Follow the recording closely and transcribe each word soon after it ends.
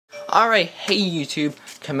Alright, hey YouTube,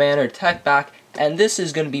 Commander Tech back, and this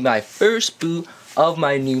is going to be my first boot of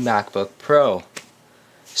my new MacBook Pro.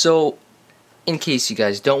 So, in case you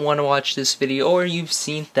guys don't want to watch this video, or you've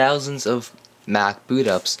seen thousands of Mac boot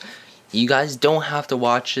ups, you guys don't have to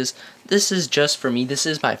watch this. This is just for me. This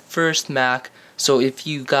is my first Mac, so if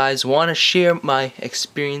you guys want to share my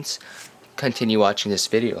experience, continue watching this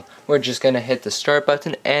video. We're just going to hit the start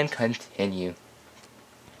button and continue.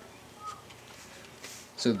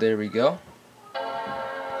 So there we go.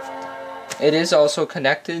 It is also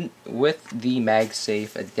connected with the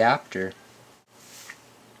MagSafe adapter.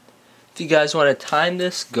 If you guys want to time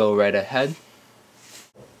this, go right ahead.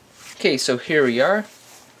 Okay, so here we are.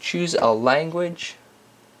 Choose a language.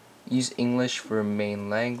 Use English for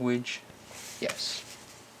main language. Yes.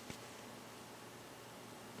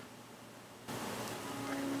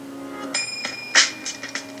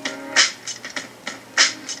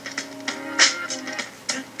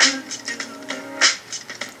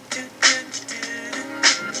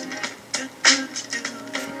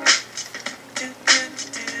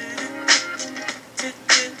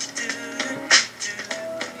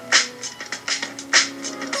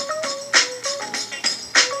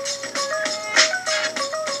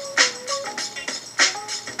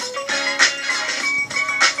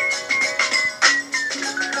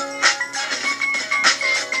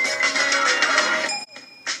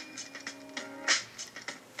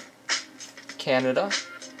 Canada.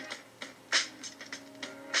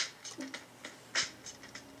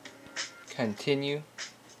 Continue.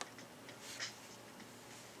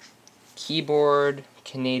 Keyboard,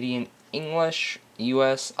 Canadian English,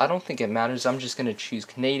 US. I don't think it matters. I'm just going to choose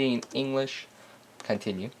Canadian English.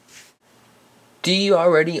 Continue. Do you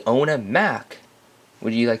already own a Mac?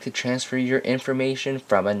 Would you like to transfer your information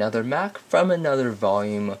from another Mac, from another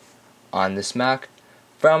volume on this Mac,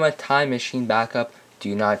 from a time machine backup?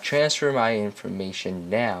 Do not transfer my information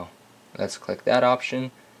now. Let's click that option.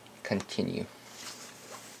 Continue.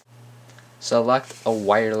 Select a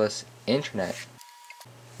wireless internet.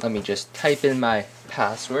 Let me just type in my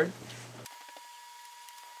password.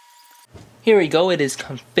 Here we go. It is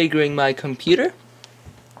configuring my computer.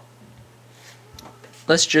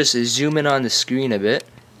 Let's just zoom in on the screen a bit.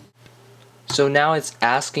 So now it's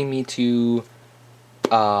asking me to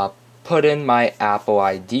put in my Apple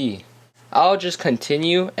ID. I'll just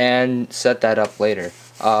continue and set that up later.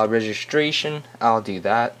 Registration, I'll do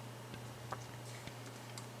that.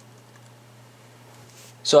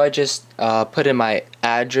 So I just put in my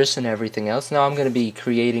address and everything else. Now I'm going to be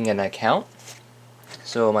creating an account.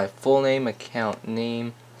 So my full name, account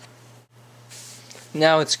name.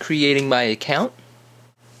 Now it's creating my account.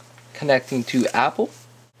 Connecting to Apple.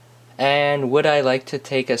 And would I like to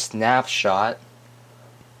take a snapshot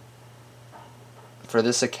for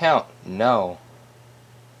this account? No,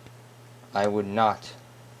 I would not.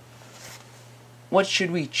 What should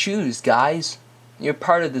we choose, guys? You're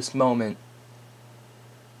part of this moment.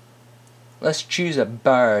 Let's choose a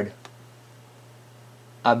bird.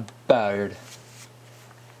 A bird.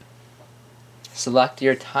 Select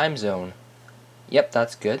your time zone. Yep,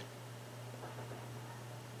 that's good.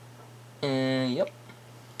 Yep.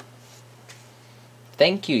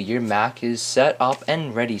 Thank you, your Mac is set up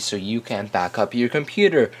and ready so you can back up your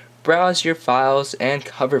computer, browse your files and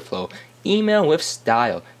cover flow, email with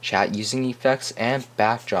style, chat using effects and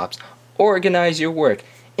backdrops, organize your work,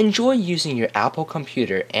 enjoy using your Apple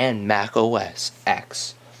computer and Mac OS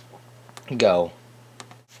X. Go.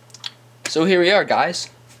 So here we are, guys.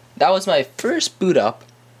 That was my first boot up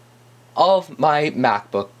of my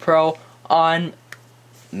MacBook Pro on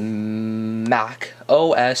Mac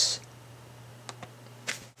OS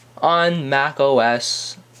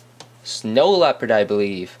Snow Leopard, I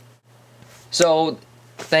believe. So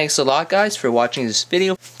thanks a lot, guys, for watching this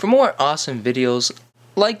video. For more awesome videos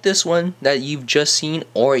like this one that you've just seen,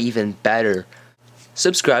 or even better,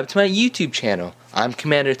 subscribe to my YouTube channel. I'm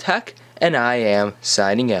Commander Tech, and I am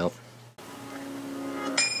signing out.